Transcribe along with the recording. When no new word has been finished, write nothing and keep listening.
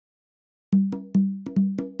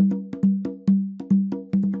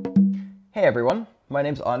Hey everyone, my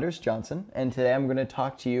name's Anders Johnson, and today I'm going to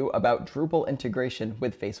talk to you about Drupal integration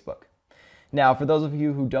with Facebook. Now, for those of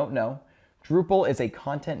you who don't know, Drupal is a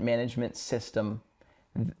content management system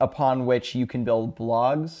upon which you can build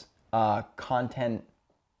blogs,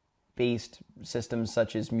 content-based systems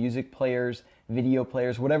such as music players, video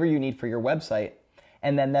players, whatever you need for your website,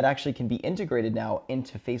 and then that actually can be integrated now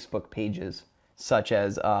into Facebook pages, such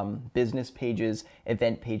as business pages,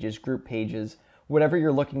 event pages, group pages, whatever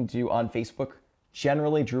you're looking to do on Facebook.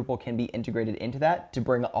 Generally, Drupal can be integrated into that to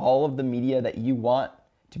bring all of the media that you want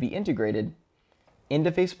to be integrated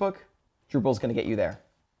into Facebook. Drupal is going to get you there.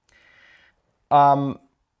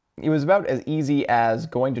 It was about as easy as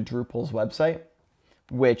going to Drupal's website,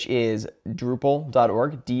 which is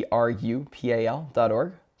drupal.org,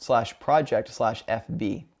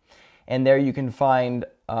 drupal.org/project/FB. And there you can find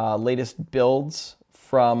latest builds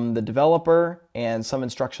from the developer and some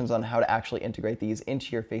instructions on how to actually integrate these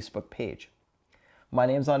into your Facebook page. My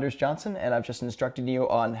name is Anders Johnson, and I've just instructed you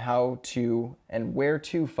on how to and where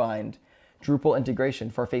to find Drupal integration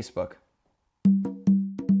for Facebook.